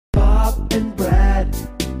and Brad,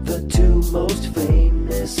 the two most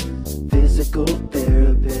famous physical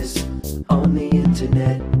therapists on the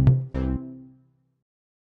internet.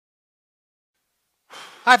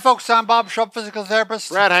 Hi, folks. I'm Bob Schrupp, physical therapist.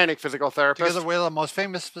 Brad Heineck, physical therapist. Together we're the most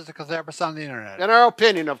famous physical therapists on the internet. In our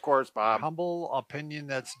opinion, of course, Bob. Humble opinion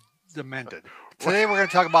that's demented. Today we're going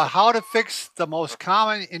to talk about how to fix the most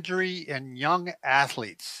common injury in young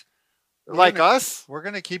athletes. Us? We're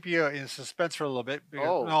going to keep you in suspense for a little bit.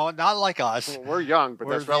 Oh. No, not like us. Well, we're young, but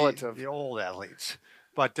that's relative. The old athletes.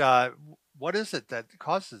 But what is it that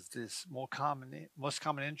causes this most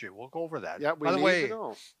common injury? We'll go over that. Yeah, By the way,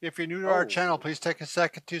 if you're new to our channel, please take a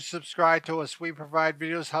second to subscribe to us. We provide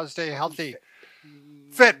videos how to stay healthy,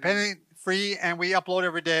 fit, pain-free, and we upload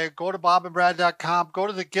every day. Go to bobandbrad.com. Go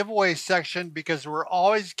to the giveaway section because we're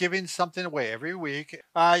always giving something away every week.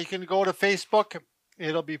 You can go to Facebook.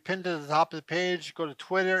 It'll be pinned to the top of the page. Go to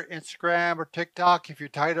Twitter, Instagram, or TikTok if you're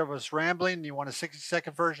tired of us rambling and you want a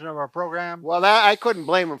 60-second version of our program. Well, I couldn't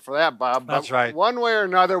blame him for that, Bob. That's right. One way or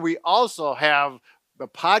another, we also have the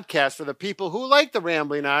podcast for the people who like the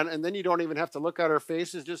rambling on, and then you don't even have to look at our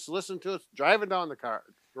faces. Just listen to us driving down the car.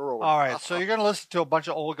 All right, so you're going to listen to a bunch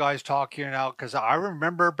of old guys talk here now because I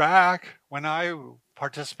remember back when I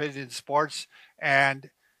participated in sports, and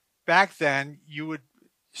back then you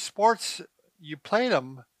played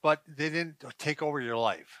them, but they didn't take over your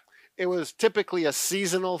life. It was typically a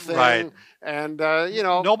seasonal thing. Right. And,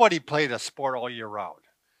 nobody played a sport all year round.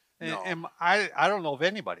 No. And I don't know of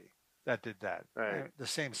anybody that did that. Right. The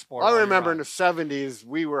same sport. I remember in the 70s,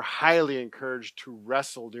 we were highly encouraged to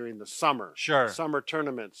wrestle during the summer. Sure. Summer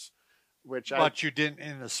tournaments. But you didn't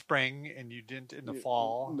in the spring and you didn't in the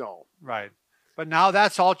fall. No. Right. But now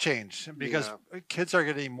that's all changed because kids are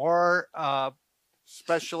getting more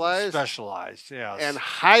specialized, yes, and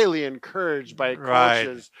highly encouraged by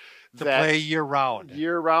coaches to play year round,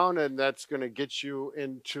 and that's going to get you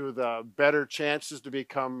into the better chances to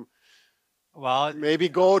become. Well, maybe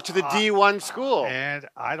go to the D1 school, and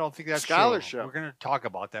I don't think that's scholarship. True. We're going to talk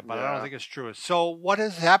about that, but I don't think it's true. So, what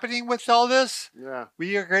is happening with all this? Yeah,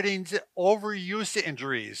 we are getting overuse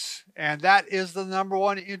injuries, and that is the number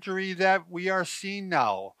one injury that we are seeing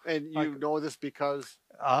now. And you know this because.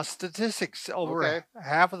 Statistics over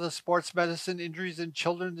half of the sports medicine injuries in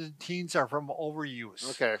children and teens are from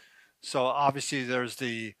overuse. Okay. So obviously there's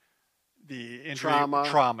the injury,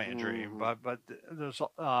 trauma injury, but there's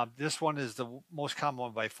this one is the most common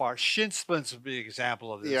one by far. Shin splints would be an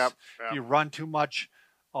example of this. Yep. If you run too much,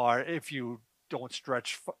 or if you don't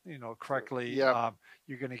stretch, correctly,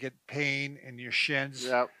 you're going to get pain in your shins.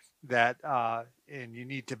 Yep. That and you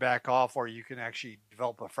need to back off, or you can actually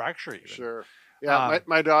develop a fracture. Even. Sure. Yeah,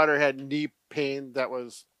 my daughter had knee pain that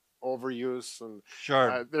was overuse, and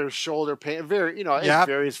there's shoulder pain. It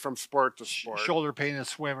varies from sport to sport. Shoulder pain in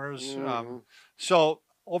swimmers. So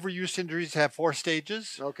overuse injuries have 4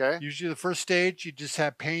 stages. Okay. Usually the first stage, you just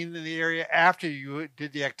have pain in the area after you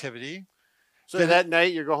did the activity. So then that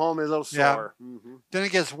night you go home a little sore. Yeah. Then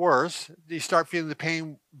it gets worse. You start feeling the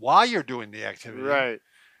pain while you're doing the activity. Right.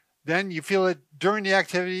 Then you feel it during the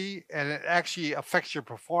activity, and it actually affects your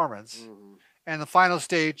performance. And the final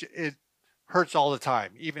stage, it hurts all the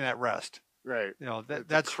time, even at rest. Right.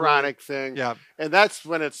 That's a chronic thing. Yeah. And that's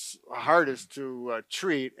when it's hardest to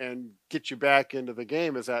treat and get you back into the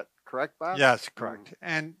game. Is that correct, Bob? Yes, correct.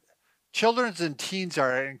 And children and teens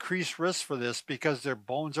are at increased risk for this because their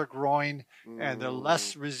bones are growing and they're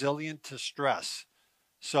less resilient to stress.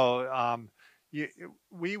 So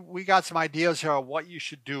we got some ideas here on what you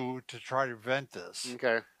should do to try to prevent this.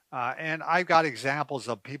 Okay. And I've got examples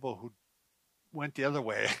of people who went the other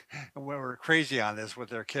way and were crazy on this with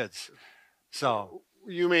their kids. So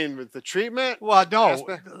you mean with the treatment? Well, no.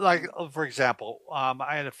 Like for example,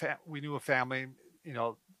 I had we knew a family.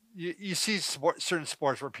 You see certain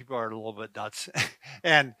sports where people are a little bit nuts,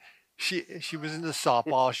 and she was into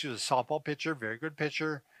softball. She was a softball pitcher, very good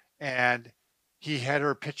pitcher, and he had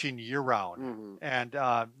her pitching year round, and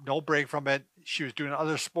no break from it. She was doing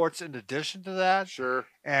other sports in addition to that. Sure.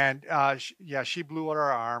 And she blew out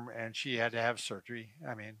her arm, and she had to have surgery.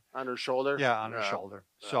 I mean, on her shoulder. Yeah, on her shoulder.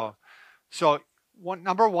 So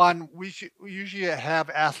number one, we usually have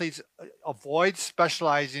athletes avoid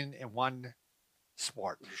specializing in one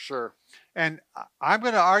sport. Sure. And I'm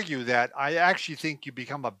going to argue that I actually think you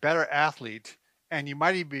become a better athlete, and you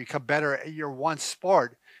might even become better at your one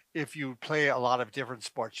sport if you play a lot of different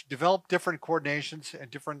sports. You develop different coordinations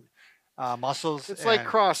and different muscles. It's like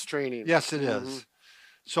cross training. Yes, it is.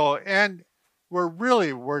 So, and we're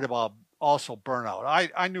really worried about also burnout.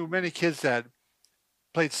 I knew many kids that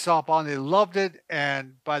played softball and they loved it.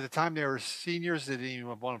 And by the time they were seniors, they didn't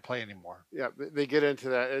even want to play anymore. Yeah, they get into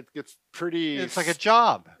that. It gets pretty. It's like a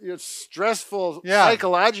job. It's stressful Yeah.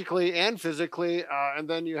 psychologically and physically, and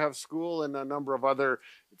then you have school and a number of other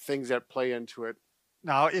things that play into it.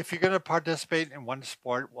 Now, if you're going to participate in one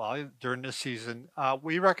sport during the season,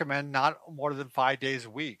 we recommend not more than 5 days a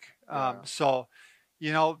week. Yeah. So,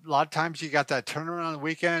 you know, a lot of times you got that tournament on the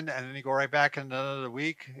weekend, and then you go right back in another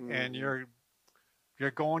week, and you're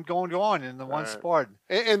going in the one Right. sport.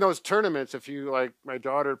 And those tournaments, if you like my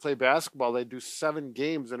daughter play basketball, they do 7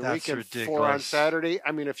 games in a That's weekend, 4 on ridiculous. Saturday.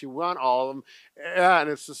 I mean, if you want all of them, yeah, and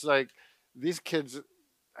it's just like these kids.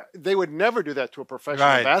 They would never do that to a professional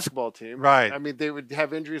Right. basketball team. Right. I mean, they would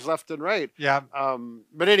have injuries left and right. Yeah.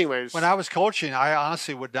 But anyways, When I was coaching, I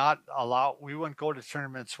honestly would not we wouldn't go to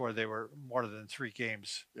tournaments where they were more than 3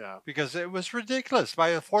 games yeah, because it was ridiculous.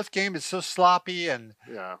 By the 4th game, it's so sloppy and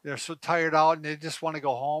yeah, they're so tired out and they just want to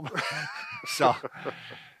go home. So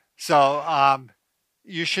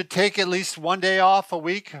you should take at least 1 day off a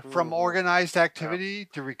week from Mhm. organized activity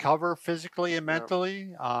to recover physically and Yeah.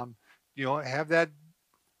 mentally. You know, have that,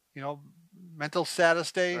 you know, mental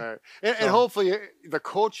status day. right. And So- hopefully the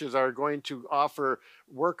coaches are going to offer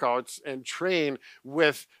workouts and train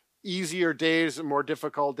with easier days and more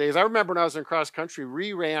difficult days. I remember when I was in cross country,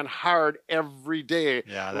 we ran hard every day.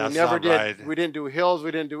 Yeah, We that's never not did. right. We didn't do hills.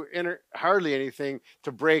 We didn't do hardly anything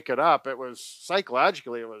to break it up. It was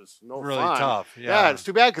psychologically, it was no Really fun. tough. Yeah, Yeah. it's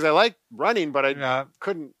too bad because I like running, but I Yeah.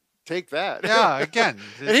 couldn't take that. Yeah. Again.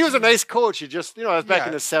 And he was a nice coach. He just, you know, I was back Yeah,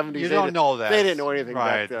 in the 70s. You They don't didn't- know that. They didn't know anything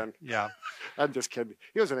Right. back then. Yeah. I'm just kidding.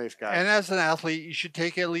 He was a nice guy. And as an athlete, you should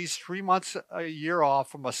take at least 3 months a year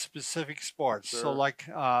off from a specific sport. Sure. So, like,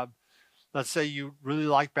 let's say you really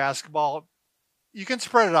like basketball, you can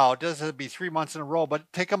spread it out. It doesn't have to be 3 months in a row,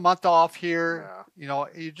 but take a month off here. Yeah. You know,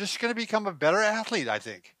 you're just going to become a better athlete, I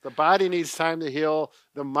think. The body needs time to heal.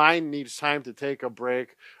 The mind needs time to take a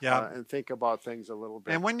break Yeah. and think about things a little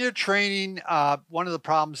bit. And when you're training, one of the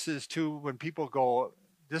problems is too when people go,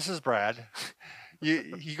 "This is Brad,"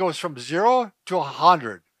 he goes from 0 to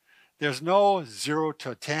 100. There's no 0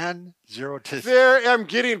 to 10, 0 to. There, I'm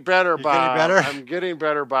getting better, getting Bob. better? I'm getting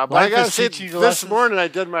better, Bob. But Life I gotta is say, teaching you this lessons. morning I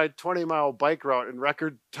did my 20-mile bike route in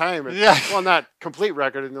record time. Yeah. Well, not complete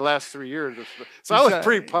record in the last 3 years. So I was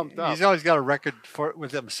pretty pumped up. He's always got a record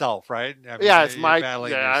with himself, right? I mean, Yeah, it's you're my.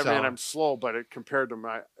 battling Yeah, I yourself. mean, I'm slow, but compared to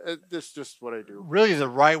my, it's just what I do. Really, the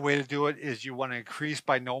right way to do it is you want to increase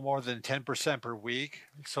by no more than 10% per week.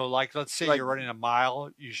 So, like, let's say Like- you're running a mile,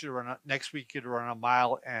 you should run next week. You'd run a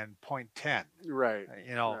mile and 0.10. Right.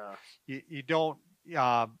 You know, Yeah. you don't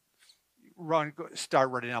start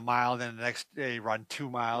running a mile, then the next day run 2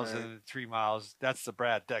 miles Right. and then 3 miles. That's the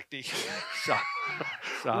Brad technique.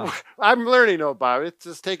 so, I'm learning, though, Bob. It's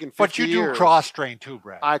just taking 50 but you do years. cross train too,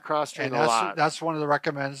 Brad. I cross train and a lot. that's one of the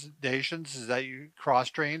recommendations is that you cross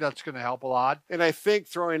train. That's going to help a lot. And I think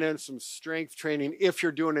throwing in some strength training, if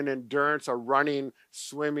you're doing an endurance or running,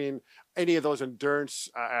 swimming, any of those endurance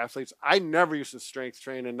athletes, I never used to strength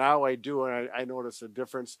train, and now I do, and I notice a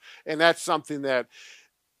difference. And that's something that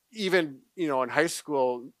even, you know, in high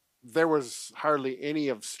school, there was hardly any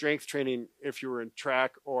of strength training if you were in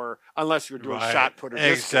track or unless you were doing Right. shot put or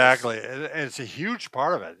discus. Exactly. It's a huge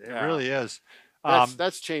part of it. It Yeah. really is.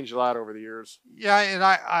 That's changed a lot over the years. Yeah, and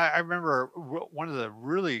I remember one of the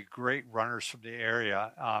really great runners from the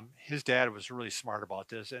area. His dad was really smart about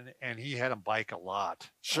this, and he had him bike a lot.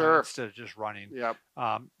 Sure. Instead of just running. Yep.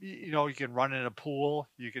 You know, you can run in a pool.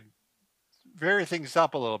 You can vary things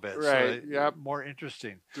up a little bit. Right, So that- yep. more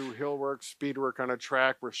interesting. Do hill work, speed work on a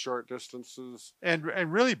track with short distances. And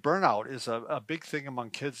really, burnout is a big thing among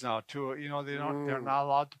kids now too. You know, they're Mm. not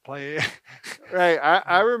allowed to play. Right.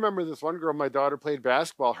 I remember this one girl, my daughter played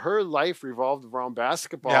basketball. Her life revolved around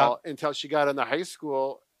basketball until she got into high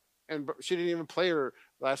school, and she didn't even play her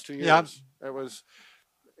last 2 years. Yeah. It was,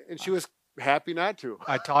 and she was happy not to.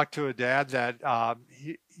 I talked to a dad that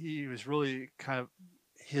he was really kind of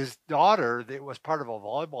his daughter that was part of a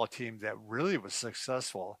volleyball team that really was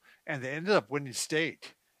successful, and they ended up winning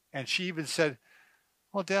state. And she even said,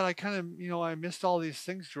 "Well, Dad, I kind of I missed all these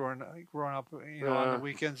things growing up, on Yeah. the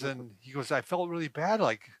weekends." And he goes, "I felt really bad,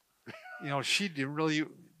 like she didn't really.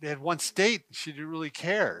 They had won state, she didn't really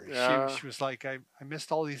care. Yeah. She was like, I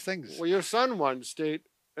missed all these things." Well, your son won state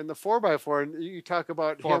in the 4x4, and you talk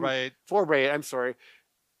about 4x8. 4x8. I'm sorry.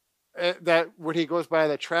 That when he goes by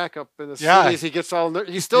the track up in the Yeah. cities, he gets all.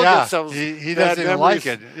 He still Yeah, gets those. he bad doesn't even like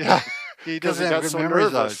memories. it. Yeah, he 'Cause he doesn't have got good so memories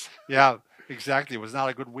of nervous. it. Yeah, exactly. It was not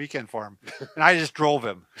a good weekend for him, and I just drove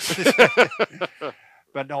him.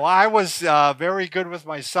 But no, I was very good with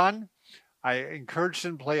my son. I encouraged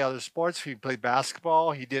him to play other sports. If he played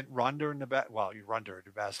basketball, he didn't run during the well, you run during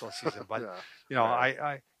the basketball season, but Yeah. you know,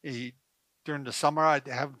 Right. he during the summer I'd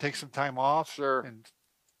have him take some time off. Sure. And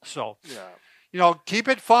so, Yeah. you know, keep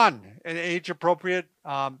it fun and age appropriate.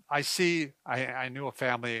 I knew a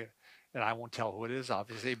family, and I won't tell who it is,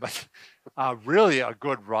 obviously, but really a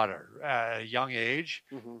good runner at a young age.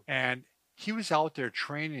 Hmm. And he was out there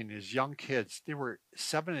training his young kids. They were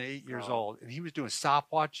 7 and 8 years Wow. old, and he was doing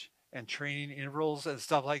stopwatch and training intervals and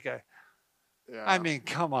stuff like that. Yeah. I mean,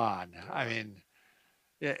 come on. I mean,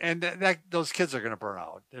 yeah, and those kids are going to burn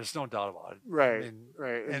out. There's no doubt about it. Right. I mean,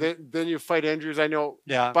 Right. And and- then you fight injuries. I know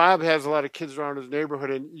yeah. Bob has a lot of kids around his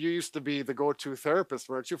neighborhood, and you used to be the go-to therapist,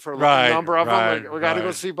 weren't you, for a Right, number of them? right, Like, we got to go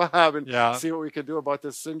right. see Bob and Yeah. see what we could do about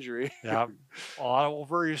this injury. Yeah, a lot of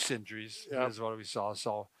overuse injuries Yep. is what we saw.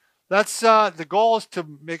 So that's the goal is to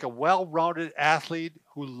make a well-rounded athlete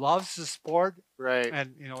who loves the sport Right.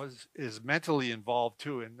 and you know is mentally involved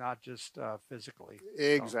too, and not just physically.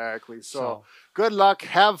 Exactly. So, So good luck,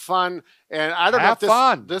 have fun, and I don't know Have if this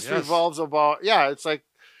fun, this yes. revolves about. Yeah, it's like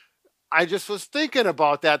I just was thinking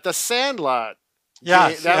about that. The Sandlot.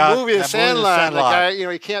 yes, that movie, The The Sandlot. The guy, you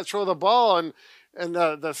know, he can't throw the ball, and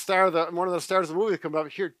the star, one of the stars of the movie, come up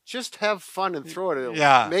here. Just have fun and throw it. It'll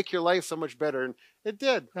Yeah. make your life so much better, and it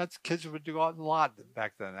did. That's kids would do out a lot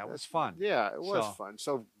back then. That was fun. Yeah, it was So- fun.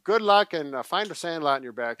 So good luck, and find a Sandlot in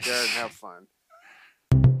your backyard and have fun.